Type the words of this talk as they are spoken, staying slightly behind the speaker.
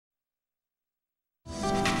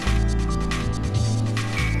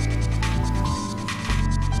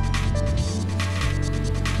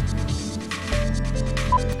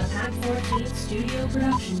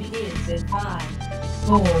production begins in 5,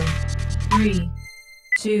 4, 3,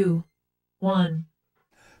 2, 1.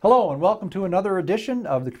 Hello and welcome to another edition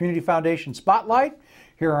of the Community Foundation Spotlight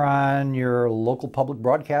here on your local public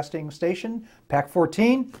broadcasting station, PAC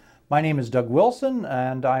 14. My name is Doug Wilson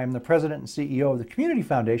and I am the President and CEO of the Community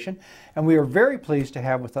Foundation, and we are very pleased to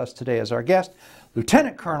have with us today as our guest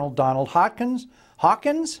Lieutenant Colonel Donald Hawkins,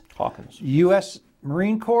 U.S.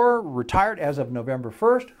 Marine Corps, retired as of November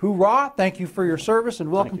 1st. Hoorah! Thank you for your service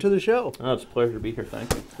and welcome to the show. Oh, it's a pleasure to be here.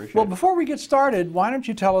 Thank you. Appreciate Well, it. before we get started, why don't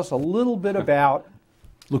you tell us a little bit about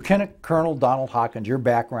Lieutenant Colonel Donald Hawkins, your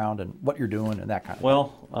background and what you're doing and that kind of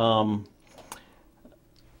Well,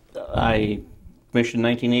 I commissioned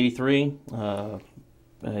in 1983, a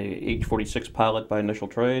H-46 pilot by initial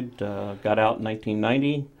trade, got out in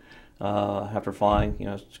 1990 after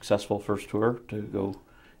flying, successful first tour to go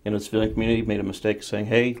into the civilian community, made a mistake saying,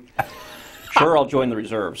 hey, sure, I'll join the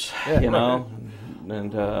reserves, And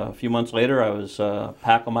a few months later, I was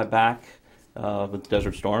PAC on my back with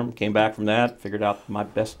Desert Storm. Came back from that, figured out my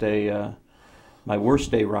best day, my worst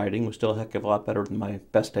day riding was still a heck of a lot better than my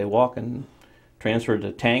best day walking. Transferred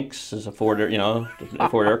to tanks as a forward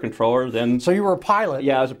air controller. Then So you were a pilot.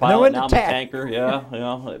 Yeah, I was a pilot. Now I'm a tanker. Yeah,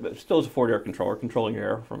 but still as a forward air controller, controlling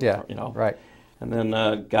air from. Right. And then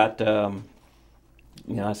I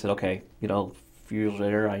said, okay, a few years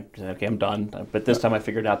later, I said, okay, I'm done. But this time I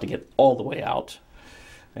figured out to get all the way out,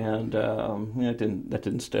 and that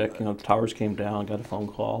didn't stick. The towers came down, got a phone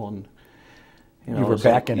call, and you were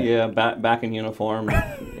back in it. Yeah, back in uniform.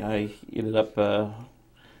 I ended up. The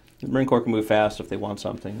Marine Corps can move fast if they want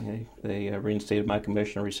something. They reinstated my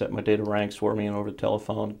commission, reset my data ranks for me, and over the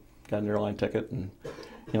telephone, got an airline ticket, and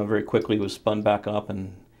very quickly was spun back up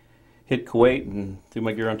and hit Kuwait and threw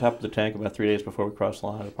my gear on top of the tank about 3 days before we crossed the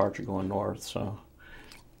line of departure going north. So,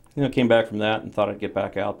 came back from that and thought I'd get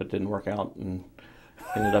back out, but didn't work out, and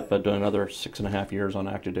ended up doing another 6.5 years on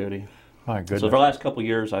active duty. My goodness. So for the last couple of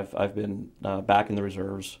years, I've been back in the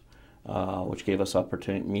reserves, which gave us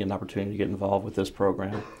me an opportunity to get involved with this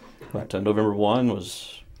program. But November 1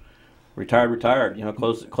 was retired.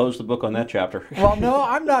 Close the book on that chapter. Well, no,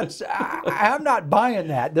 I'm not buying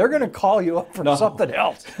that. They're going to call you up for something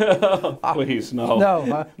else. Please, no.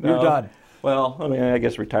 No, you're done. Well, I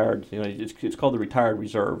guess retired. It's called the retired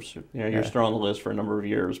reserves. You're still on the list for a number of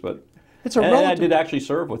years, but I did actually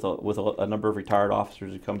serve with a number of retired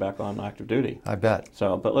officers who come back on active duty. I bet.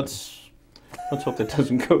 So, but let's hope that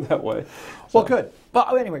doesn't go that way. Well, good.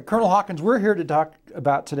 Well, anyway, Colonel Hawkins, we're here to talk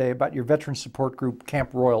today about your veteran support group,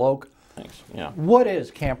 Camp Royal Oak. Thanks. Yeah. What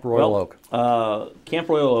is Camp Royal Oak? Camp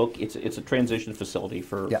Royal Oak, it's a transition facility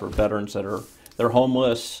for veterans that are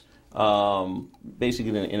homeless,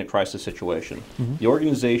 basically in a crisis situation. Mm-hmm. The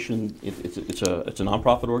organization, it's a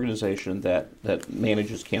nonprofit organization that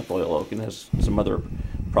manages Camp Royal Oak and has some other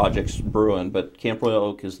projects brewing, but Camp Royal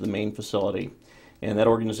Oak is the main facility. And that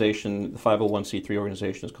organization, the 501c3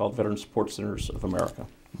 organization, is called Veteran Support Centers of America.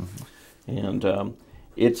 Mm-hmm. And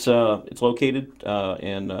it's located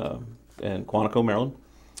in Quantico, Maryland.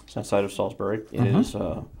 It's outside of Salisbury. It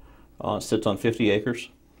sits on 50 acres.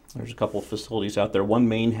 There's a couple of facilities out there. One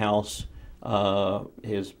main house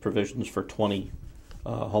has provisions for 20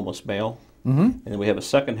 homeless male. Mm-hmm. And then we have a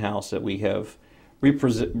second house that we have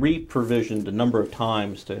re-provisioned a number of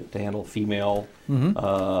times to handle female,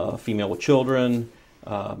 female with children,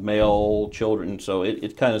 male children. So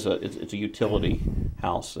it kind of it's a utility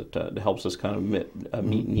house that helps us kind of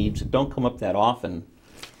meet needs that don't come up that often,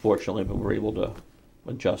 fortunately, but we're able to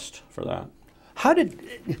adjust for that. How did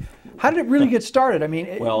it really get started? I mean,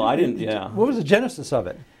 what was the genesis of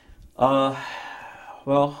it?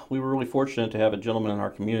 Well, we were really fortunate to have a gentleman in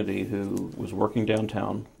our community who was working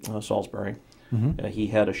downtown Salisbury. Mm-hmm. He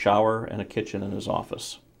had a shower and a kitchen in his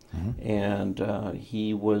office, and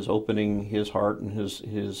he was opening his heart and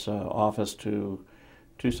his office to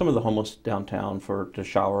some of the homeless downtown to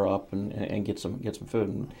shower up and get some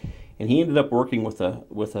food. And he ended up working with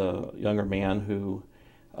a younger man who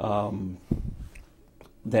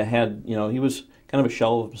that had he was kind of a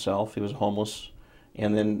shell of himself. He was homeless,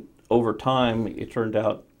 and then over time it turned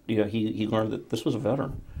out he learned that this was a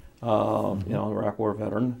veteran, an Iraq War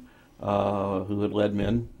veteran. Who had led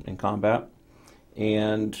men in combat,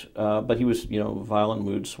 but he was, violent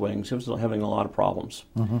mood swings. He was having a lot of problems,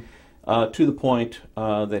 to the point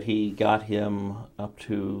that he got him up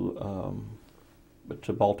to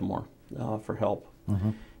Baltimore for help. Mm-hmm.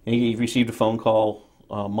 And he received a phone call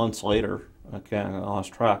months later. Again, I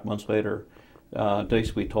lost track. Months later,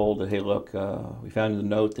 basically told that, hey, look, we found the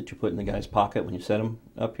note that you put in the guy's pocket when you sent him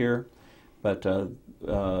up here. But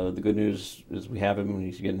the good news is we have him and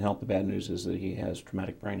he's getting help. The bad news is that he has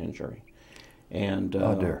traumatic brain injury. and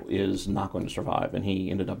is not going to survive, and he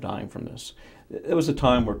ended up dying from this. It was a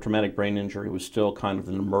time where traumatic brain injury was still kind of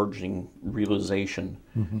an emerging realization,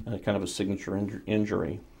 kind of a signature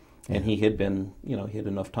injury, and he had been, hit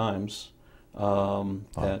enough times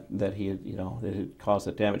that he had, that had caused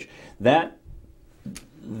that damage. That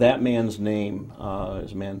man's name,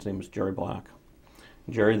 is Jerry Black.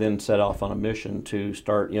 Jerry then set off on a mission to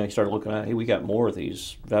start, he started looking at, hey, we got more of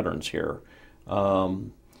these veterans here.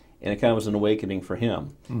 And it kind of was an awakening for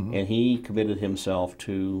him. And he committed himself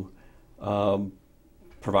to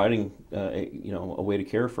providing, a way to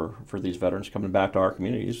care for these veterans coming back to our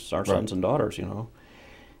communities, our sons and daughters,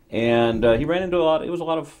 And he ran into a lot. It was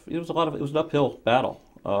an uphill battle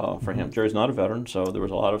for him. Jerry's not a veteran, so there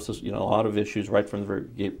was a lot of issues right from the very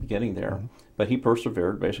beginning there. But he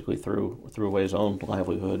persevered basically threw away his own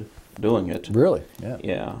livelihood doing it. Really? Yeah.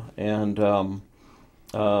 Yeah, and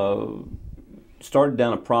started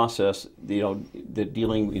down a process, that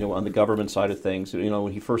dealing, on the government side of things.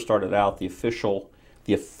 When he first started out, the official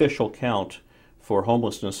count for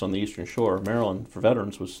homelessness on the Eastern Shore of Maryland for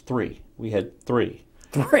veterans was 3. We had 3.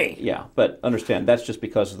 3? Yeah, but understand, that's just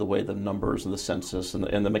because of the way the numbers and the census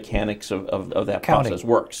and the mechanics of that Counting. process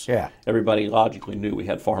works. Yeah. Everybody logically knew we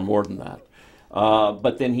had far more than that.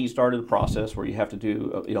 But then he started a process where you have to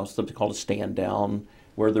do, something called a stand down,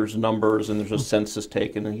 where there's numbers and there's a census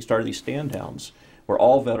taken, and he started these stand downs where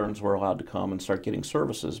all veterans were allowed to come and start getting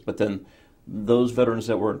services. But then those veterans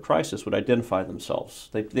that were in crisis would identify themselves.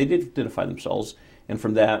 They did identify themselves, and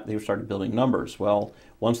from that they started building numbers. Well,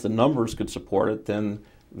 once the numbers could support it, then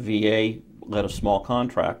VA led a small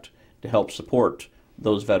contract to help support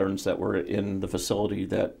those veterans that were in the facility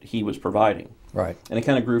that he was providing. Right. And it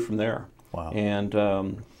kind of grew from there. Wow. And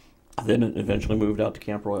then it eventually moved out to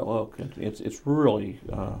Camp Royal Oak. It's really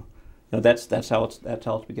that's how it's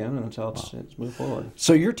begun, and that's how it's moved forward.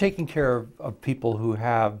 So you're taking care of people who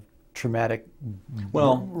have traumatic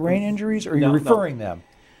brain injuries, or you're referring them?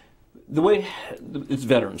 The way it's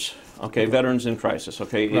veterans, okay, veterans in crisis,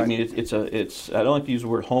 okay. Right. I mean, it's I don't like to use the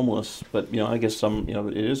word homeless, but I guess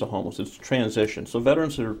it is a homeless. It's a transition. So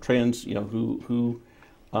veterans that are who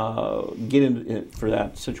get in for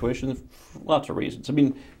that situation for lots of reasons. I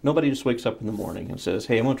mean, nobody just wakes up in the morning and says,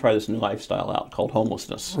 "Hey, I'm going to try this new lifestyle out called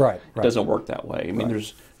homelessness." Right. It doesn't work that way. I mean,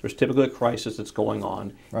 there's typically a crisis that's going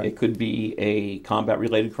on. Right. It could be a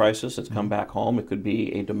combat-related crisis that's come back home. It could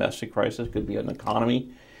be a domestic crisis. It could be an economy.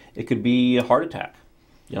 It could be a heart attack.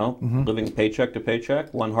 Living paycheck to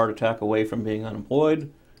paycheck, one heart attack away from being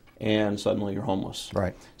unemployed, and suddenly you're homeless.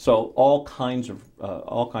 Right. So all kinds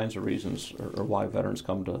of reasons are why veterans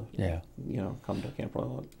come to come to Camp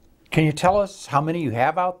Royal Oak. Can you tell us how many you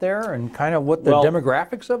have out there and kind of what the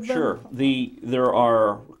demographics of them? Sure. There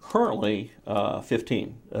are currently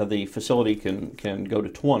 15. The facility can go to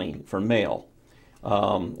 20 for male.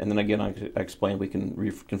 And then again, I explained we can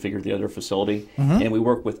reconfigure the other facility, and we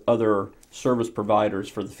work with other service providers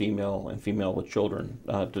for the female and female with children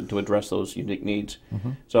to address those unique needs.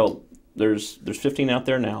 So there's 15 out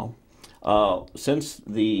there now. Since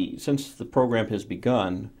the program has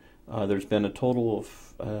begun, there's been a total of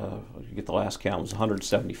I get the last count was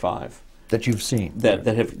 175 that you've seen that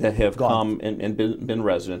have come and been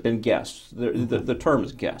resident, been guests. The term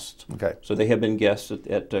is guests. Okay. So they have been guests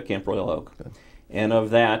at Camp Royal Oak. Okay. And of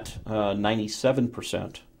that,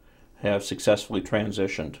 97% have successfully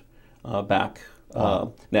transitioned back.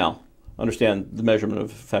 Now, understand the measurement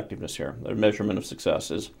of effectiveness here. The measurement of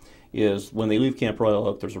success is when they leave Camp Royal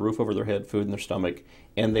Oak, there's a roof over their head, food in their stomach,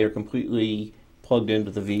 and they are completely plugged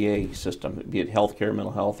into the VA system, be it healthcare,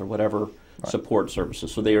 mental health, or whatever support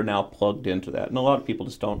services. So they are now plugged into that. And a lot of people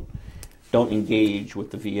just don't engage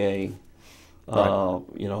with the VA.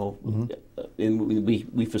 And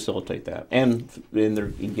we facilitate that, and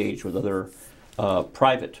they're engaged with other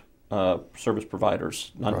private service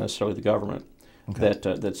providers, not necessarily the government,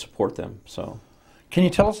 that support them. So, can you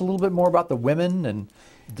tell us a little bit more about the women and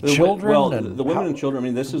the children? Well, the women and children. I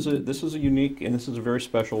mean, this is a unique and this is a very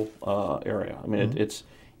special area. I mean,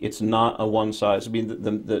 it's not a one size. I mean,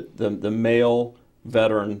 the male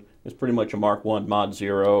veteran is pretty much a Mark I, Mod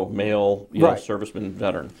 0 male serviceman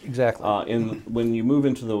veteran. Exactly. And when you move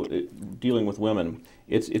into the dealing with women,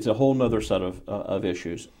 it's a whole other set of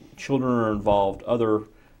issues. Children are involved. Other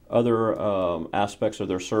aspects of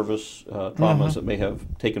their service traumas that may have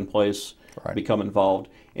taken place become involved.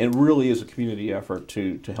 And it really is a community effort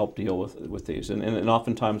to help deal with these. And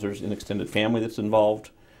oftentimes there's an extended family that's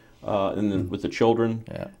involved with the children.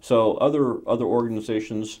 Yeah. So other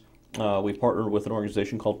organizations. We partnered with an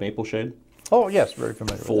organization called Maple Shade. Oh yes, very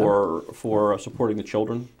familiar with them. For supporting the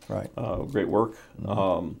children. Right. Great work.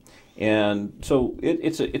 And so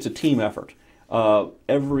it's a team effort.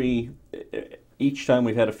 Each time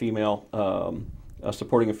we've had a female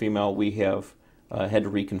supporting a female, we have had to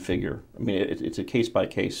reconfigure. I mean, it's a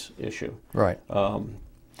case-by-case issue. Right. And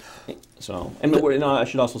I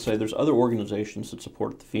should also say there's other organizations that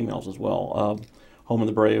support the females as well. Home of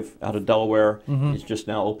the Brave out of Delaware is just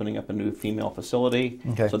now opening up a new female facility.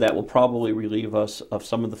 Okay. So that will probably relieve us of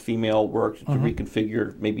some of the female work to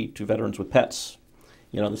reconfigure maybe to veterans with pets,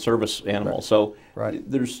 the service animals. So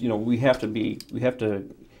there's, we have to, you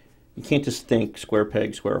can't just think square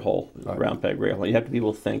peg, square hole, round peg, round hole. You have to be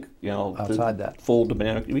able to think, outside that full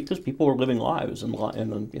dynamic, because people are living lives and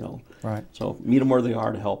so meet them where they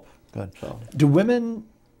are to help. Good. So. Do women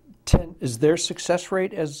is their success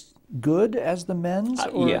rate as good as the men's?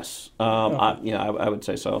 Yes, I would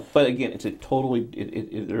say so. But again, it's a totally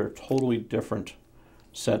there are totally different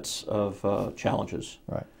sets of challenges.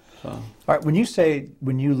 Right. So. All right. When you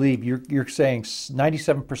leave, you're saying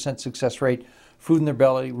 97% success rate, food in their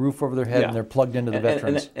belly, roof over their head, and they're plugged into the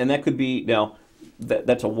veterans. And that could be now.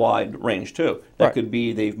 That's a wide range too. That could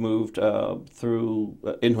be they've moved through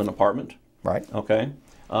into an apartment. Right. Okay.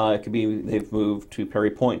 It could be they've moved to Perry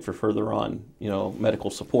Point for further on, medical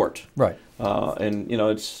support. Right. And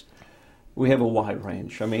we have a wide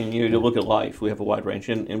range. I mean, you look at life, we have a wide range,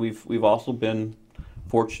 and we've also been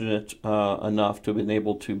fortunate enough to have been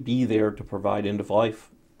able to be there to provide end of life.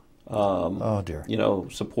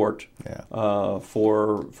 Support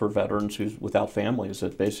for veterans who's without families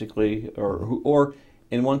that basically, or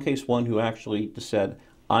in one case, one who actually just said,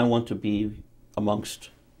 I want to be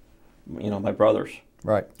amongst, my brothers.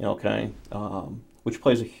 Right. Okay. Which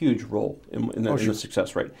plays a huge role in the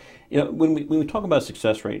success rate. When we talk about a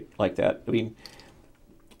success rate like that, I mean,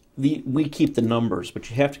 we keep the numbers, but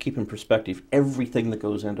you have to keep in perspective everything that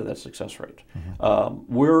goes into that success rate.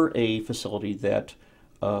 We're a facility that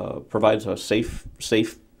provides a safe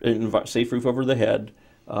roof over the head,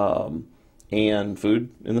 and food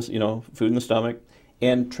in the stomach,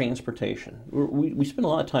 and transportation. We spend a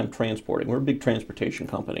lot of time transporting. We're a big transportation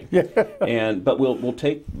company. But we'll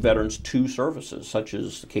take veterans to services such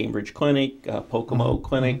as the Cambridge Clinic, Pocomo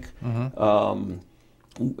Clinic,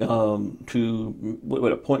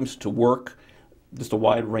 to appointments to work, just a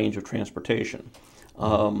wide range of transportation.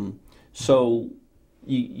 So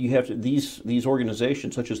you have to, these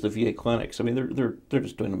organizations such as the VA clinics. I mean, they're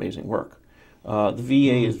just doing amazing work. The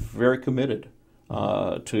VA is very committed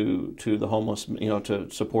to the homeless, to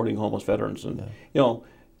supporting homeless veterans, and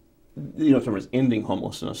in terms of ending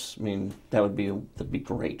homelessness. I mean, that'd be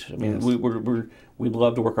great. I mean, we'd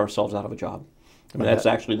love to work ourselves out of a job. I mean, that's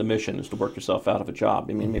actually the mission, is to work yourself out of a job.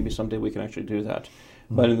 I mean, maybe someday we can actually do that.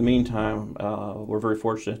 But in the meantime, we're very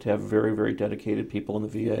fortunate to have very, very dedicated people in the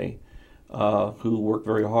VA who work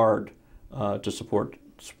very hard to support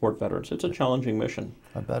veterans. It's a challenging mission.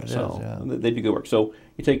 I bet it is, yeah. They do good work. So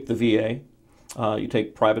you take the VA, you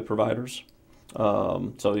take private providers.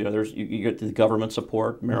 So you get the government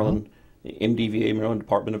support. Maryland, MDVA, Maryland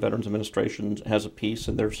Department of Veterans Administration, has a piece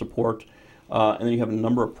in their support. And then you have a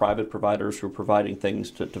number of private providers who are providing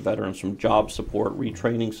things to veterans, from job support,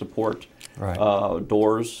 retraining support,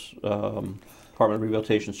 DOORS, Department of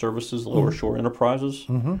Rehabilitation Services, Lower Shore Enterprises,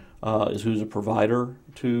 is who's a provider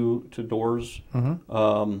to DOORS.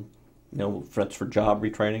 That's for job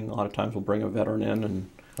retraining. A lot of times we'll bring a veteran in and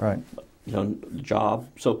job.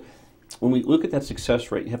 So when we look at that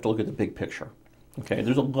success rate, you have to look at the big picture. Okay,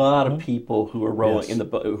 there's a lot of people who are rowing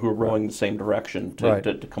who are rowing the same direction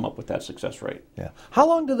to come up with that success rate. Yeah. How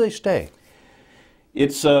long do they stay?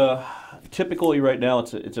 It's typically right now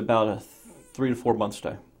it's about a 3 to 4 month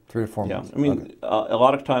stay. 3 to 4 months. I mean, a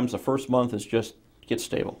lot of times the first month is just get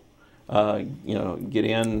stable. Get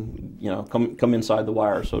in, come inside the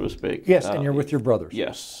wire, so to speak. Yes, and you're with your brothers.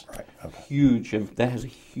 Yes. Right. Okay. Huge. That has a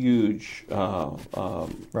huge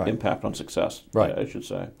impact on success. Right. I should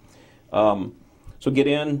say. So get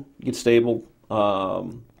in, get stable,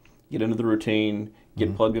 get into the routine,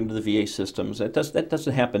 get plugged into the VA systems. That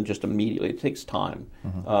doesn't happen just immediately. It takes time.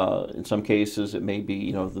 In some cases, it may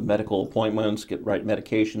be the medical appointments, get right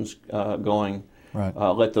medications going,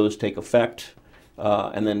 let those take effect,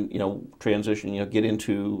 and then transition. Get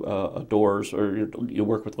into DOORS, or you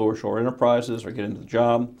work with Lower Shore Enterprises, or get into the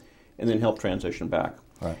job, and then help transition back.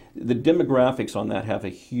 Right. The demographics on that have a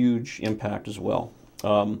huge impact as well.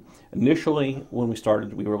 Initially, when we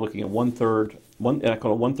started, we were looking at I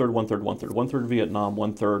call it one-third Vietnam,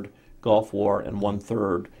 one-third Gulf War, and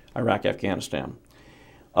one-third Iraq, Afghanistan.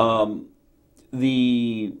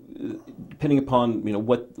 Depending upon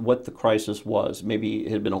what the crisis was, maybe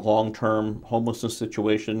it had been a long-term homelessness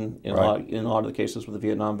situation in a lot of the cases with the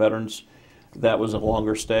Vietnam veterans. That was a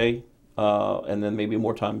longer stay, and then maybe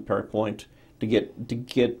more time at Perry Point. to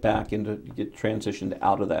get back into get transitioned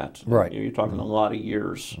out of that. Right. You're talking a lot of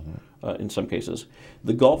years in some cases.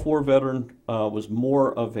 The Gulf War veteran was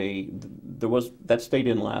more of that stay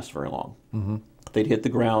didn't last very long. They'd hit the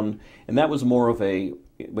ground, and that was more of a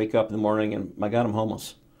wake up in the morning and my God, I'm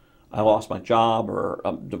homeless. I lost my job or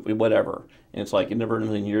whatever. And it's like, never in a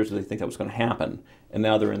million years did they think that was going to happen. And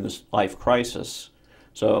now they're in this life crisis.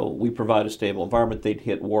 So we provide a stable environment. They'd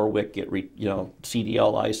hit Warwick, get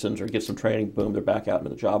CDL license or get some training, boom, they're back out into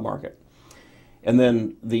the job market. And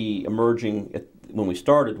then the emerging, when we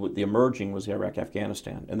started, with the emerging was the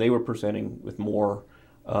Iraq-Afghanistan. And they were presenting with more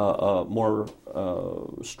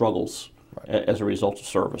struggles as a result of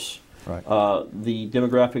service. Right. The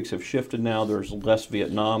demographics have shifted now. There's less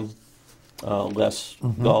Vietnam, less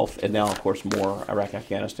Gulf, and now, of course, more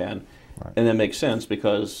Iraq-Afghanistan. Right. And that makes sense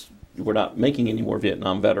because we're not making any more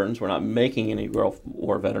Vietnam veterans. We're not making any Gulf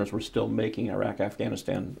War veterans. We're still making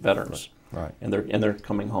Iraq-Afghanistan veterans. Right. And they're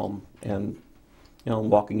coming home and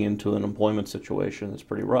walking into an employment situation that's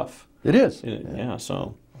pretty rough. It is. Yeah.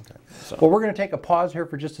 So. Okay. Well, we're going to take a pause here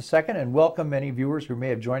for just a second and welcome any viewers who may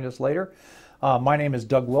have joined us later. My name is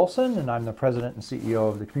Doug Wilson, and I'm the President and CEO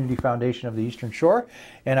of the Community Foundation of the Eastern Shore.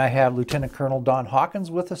 And I have Lieutenant Colonel Don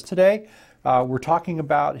Hawkins with us today. We're talking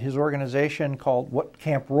about his organization called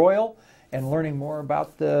Camp Royal and learning more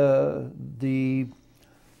about the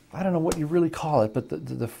I don't know what you really call it, but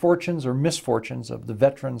the fortunes or misfortunes of the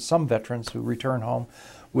veterans, some veterans who return home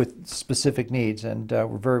with specific needs. And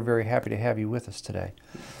we're very, very happy to have you with us today.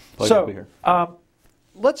 Pleasure to be here.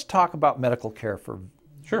 Let's talk about medical care for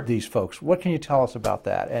these folks. What can you tell us about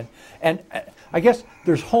that? And I guess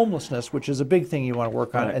there's homelessness, which is a big thing you want to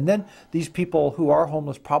work on. Right. And then these people who are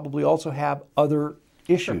homeless probably also have other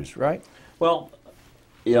issues, right? Well,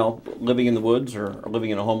 living in the woods or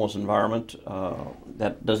living in a homeless environment,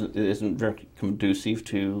 that isn't very conducive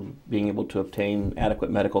to being able to obtain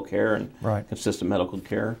adequate medical care and consistent medical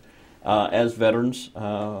care. As veterans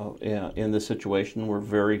in this situation, we're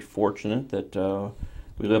very fortunate that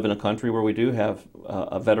we live in a country where we do have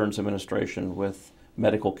a Veterans Administration with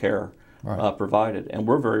medical care provided. And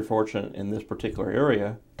we're very fortunate in this particular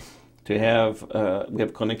area to have, we have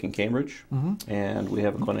a clinic in Cambridge, and we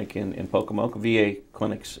have a clinic in Pocomoke, VA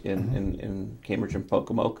clinics in Cambridge and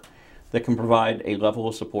Pocomoke that can provide a level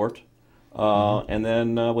of support. And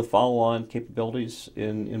then with follow-on capabilities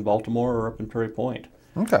in Baltimore or up in Prairie Point.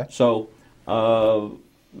 Okay. So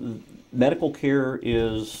medical care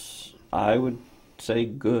is, I would say,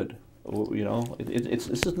 good. This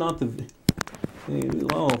is not the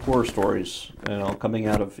horror stories, coming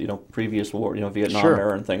out of previous war, Vietnam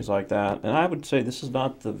era and things like that. And I would say this is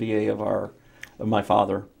not the VA of my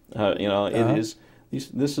father. It is.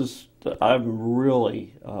 This is. I'm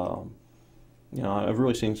really. I've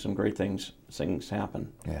really seen some great things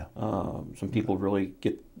happen. Yeah. Some people really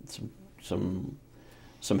get some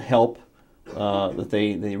help that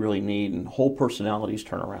they really need, and whole personalities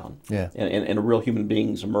turn around. Yeah. And real human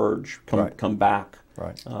beings emerge, come back.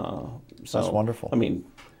 Right. That's wonderful. I mean,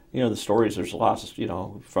 the stories, there's lots,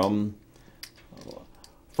 from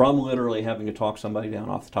literally having to talk somebody down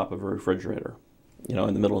off the top of a refrigerator, in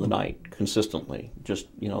the middle of the night, consistently, just,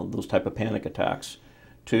 those type of panic attacks,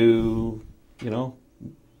 to,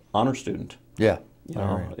 honor student. Yeah.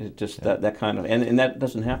 It just that kind of, and that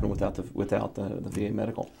doesn't happen without the VA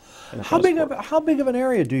medical. How big of an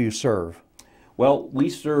area do you serve? Well, we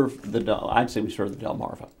serve I'd say we serve the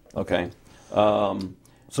Delmarva. Okay.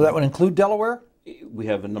 So that would include Delaware? We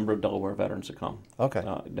have a number of Delaware veterans that come. Okay.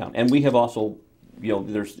 Down, and we have also,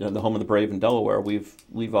 there's the Home of the Brave in Delaware.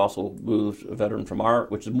 We've also moved a veteran from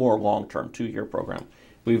which is more long-term, 2-year program.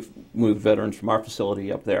 We've moved veterans from our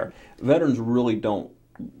facility up there. Veterans really don't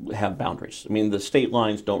have boundaries. I mean, the state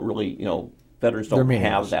lines don't really, veterans don't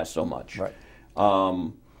have that so much. Right.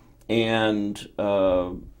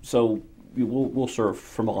 So we'll serve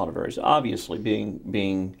from a lot of areas. Obviously,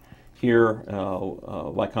 being here,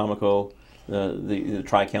 Wicomico, the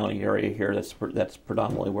Tri-County area here, that's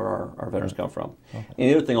predominantly where our veterans come from. Okay. And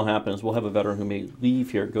the other thing will happen is we'll have a veteran who may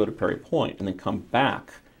leave here, go to Prairie Point, and then come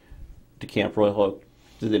back to Camp Royal Oak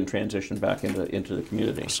to then transition back into the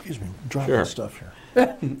community. Excuse me, dropping stuff here.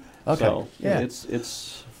 Okay. So yeah,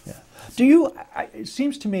 it's. Yeah. Do you? It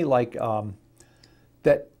seems to me like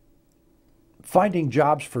that finding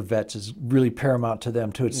jobs for vets is really paramount to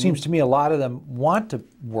them too. It seems to me a lot of them want to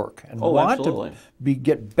work and want to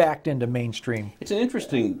get backed into mainstream. It's an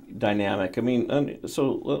interesting dynamic. I mean,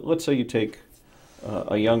 so let's say you take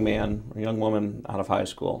a young man or young woman out of high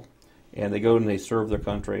school, and they go and they serve their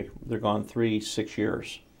country. They're gone 3-6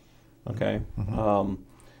 years. Okay.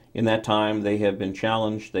 In that time, they have been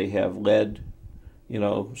challenged. They have led,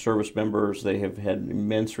 service members. They have had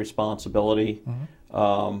immense responsibility,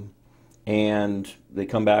 and they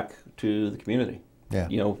come back to the community. Yeah.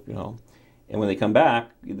 And when they come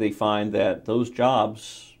back, they find that those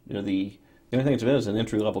jobs, the only thing is an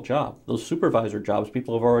entry-level job. Those supervisor jobs,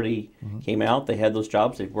 people have already came out. They had those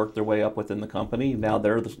jobs. They've worked their way up within the company. Now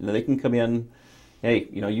they can come in. Hey,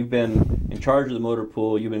 you've been in charge of the motor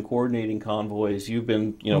pool. You've been coordinating convoys. You've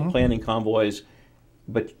been, planning convoys.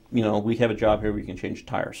 But we have a job here where you can change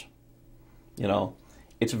tires.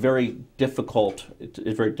 It's very difficult. It's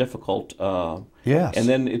very difficult. Yes. And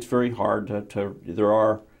then it's very hard to there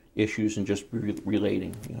are issues in just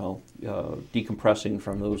relating, decompressing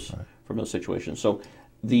from those situations. So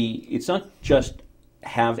it's not just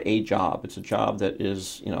have a job. It's a job that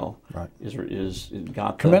is is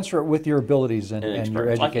got commensurate with your abilities and your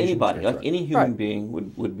education. Like anybody, like any human being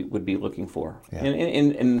would be looking for. Yeah.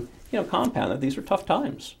 And compound that these are tough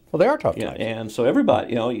times. Well, they are tough times. And so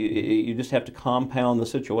everybody, you just have to compound the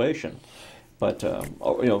situation. But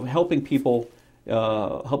helping people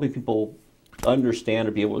understand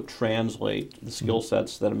or be able to translate the skill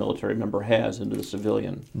sets that a military member has into the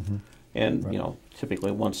civilian. And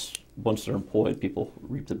typically once they're employed, people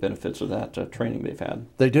reap the benefits of that training they've had.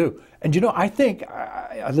 They do. And I think,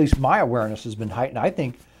 at least my awareness has been heightened. I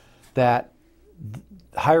think that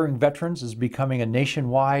hiring veterans is becoming a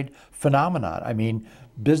nationwide phenomenon. I mean,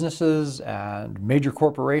 businesses and major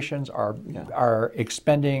corporations are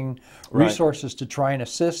expending resources to try and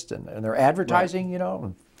assist, and they're advertising,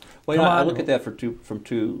 Well, I look at that from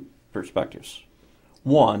two perspectives.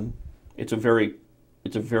 One, it's a very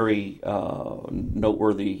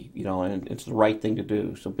noteworthy, and it's the right thing to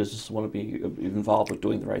do. So businesses want to be involved with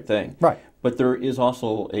doing the right thing. Right. But there is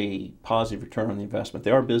also a positive return on the investment. They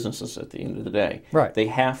are businesses at the end of the day. Right. They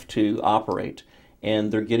have to operate,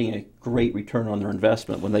 and they're getting a great return on their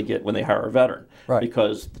investment when they hire a veteran. Right.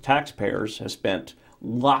 Because the taxpayers have spent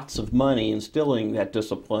lots of money instilling that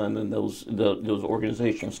discipline and those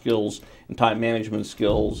organizational skills and time management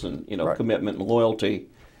skills and commitment and loyalty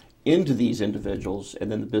into these individuals,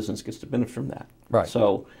 and then the business gets to benefit from that. Right.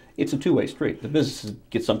 So it's a two-way street. The business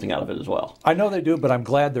gets something out of it as well. I know they do, but I'm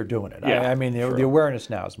glad they're doing it. Yeah, I mean, the awareness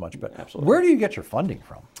now is much better. Absolutely. Where do you get your funding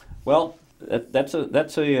from? Well, that's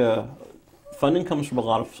a funding comes from a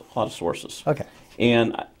lot of sources. Okay.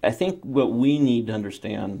 And I think what we need to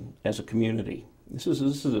understand as a community, this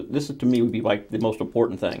is to me would be like the most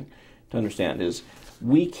important thing to understand, is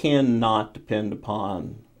we cannot depend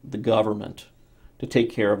upon the government to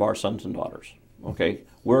take care of our sons and daughters. Okay,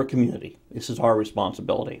 we're a community. This is our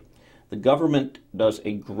responsibility. The government does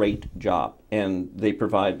a great job, and they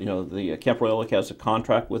provide. The Camp Royal Oak has a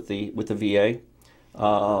contract with the VA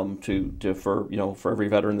for every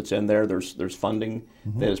veteran that's in there. There's funding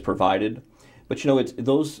that is provided, but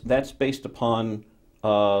that's based upon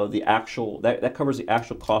the actual that covers the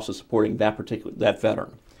actual cost of supporting that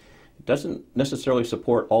veteran. It doesn't necessarily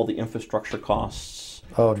support all the infrastructure costs.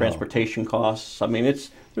 Transportation costs. I mean,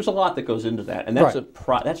 there's a lot that goes into that, and that's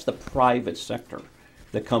that's the private sector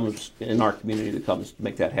that comes in our community that comes to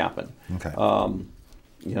make that happen. Okay.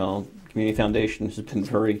 Community Foundation has been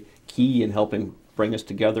very key in helping bring us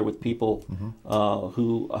together with people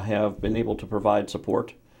who have been able to provide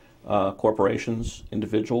support. Corporations,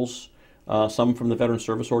 individuals, some from the veteran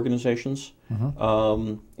service organizations,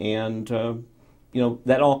 and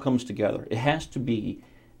that all comes together. It has to be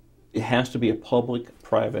a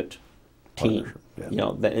public-private team.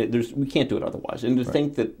 Yeah. We can't do it otherwise. And to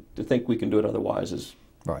think we can do it otherwise is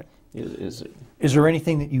right. Is there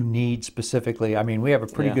anything that you need specifically? I mean, we have a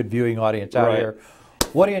pretty good viewing audience out here.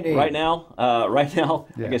 What do you need? Right now, like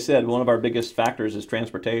I said, one of our biggest factors is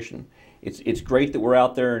transportation. It's great that we're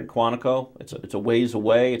out there in Quantico. It's a ways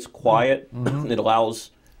away. It's quiet.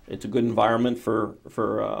 It's a good environment for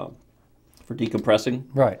decompressing.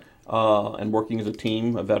 Right. And working as a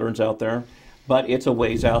team of veterans out there. But it's a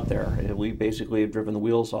ways out there. We basically have driven the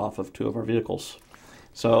wheels off of 2 of our vehicles.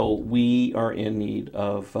 So we are in need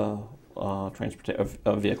of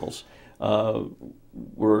vehicles.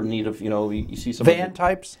 We're in need of, you see some van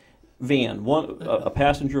types? Van, a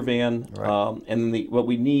passenger van, and then what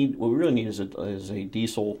we really need is a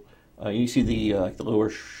diesel. You see the lower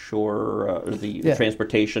shore, or the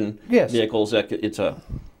transportation vehicles. It's a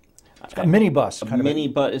minibus.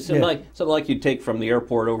 Minibus. It's something like you'd take from the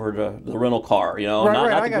airport over to the rental car.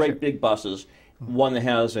 Not the great big buses. One that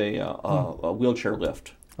has a wheelchair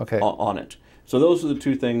lift on it. So those are the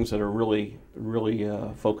 2 things that are really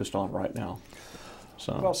focused on right now.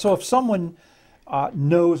 So if someone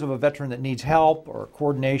knows of a veteran that needs help or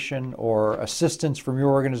coordination or assistance from your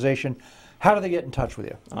organization, how do they get in touch with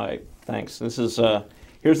you? All right, thanks. This is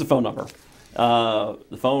here's the phone number.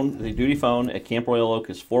 The duty phone at Camp Royal Oak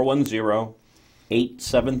is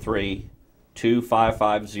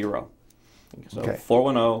 410-873-2550. So Okay.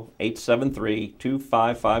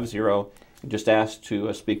 410-873-2550. Just ask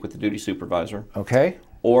to speak with the duty supervisor. Okay.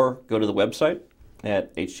 Or go to the website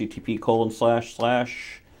at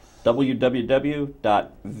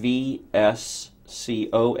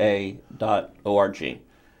http://www.vscoa.org.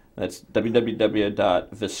 That's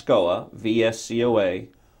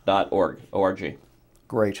www.VSCOA.org.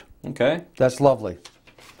 Great. Okay? That's lovely.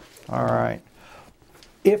 All right.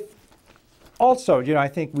 If also, you know, I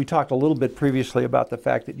think we talked a little bit previously about the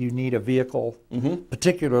fact that you need a vehicle,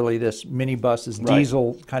 particularly this minibus, this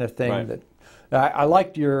diesel kind of thing. Right. That I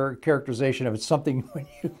liked your characterization of it's something when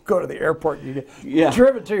you go to the airport, you Yeah.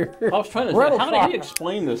 driven to your I was trying to rental think, how car. do you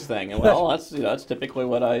explain this thing? And well, that's typically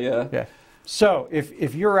what I. Yeah. So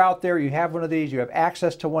if you're out there, you have one of these, you have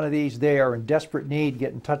access to one of these, they are in desperate need,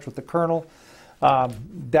 get in touch with the colonel.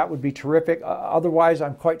 That would be terrific. Otherwise,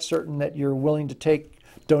 I'm quite certain that you're willing to take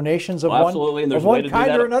donations of Absolutely, and there's a way to do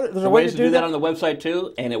that. or another. There's a way ways to do that on the website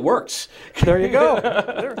too, and it works. There you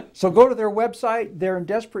go. So go to their website. They're in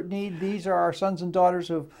desperate need. These are our sons and daughters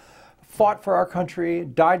who have fought for our country,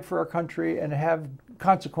 died for our country, and have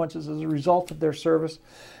consequences as a result of their service.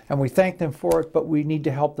 And we thank them for it, but we need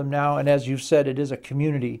to help them now. And as you've said, it is a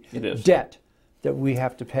community debt that we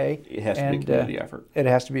have to pay. It has to be a community effort. It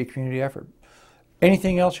has to be a community effort.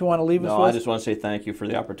 Anything else you want to leave us with? No, I just want to say thank you for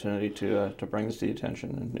the opportunity to bring this to the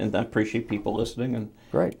attention, and I appreciate people listening and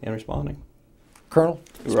responding. Colonel,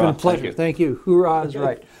 it's been a pleasure. Thank you. Hoorah is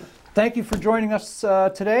right. Thank you for joining us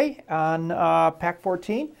today on PAC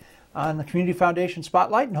 14 on the Community Foundation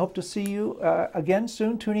Spotlight, and hope to see you again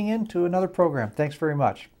soon tuning in to another program. Thanks very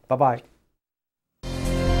much. Bye-bye.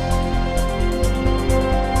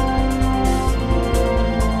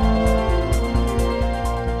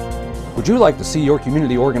 Would you like to see your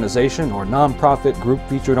community organization or nonprofit group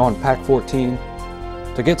featured on PAC 14?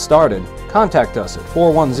 To get started, contact us at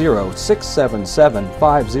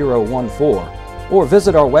 410-677-5014 or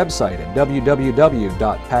visit our website at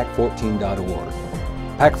www.pac14.org.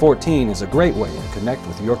 PAC 14 is a great way to connect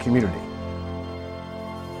with your community.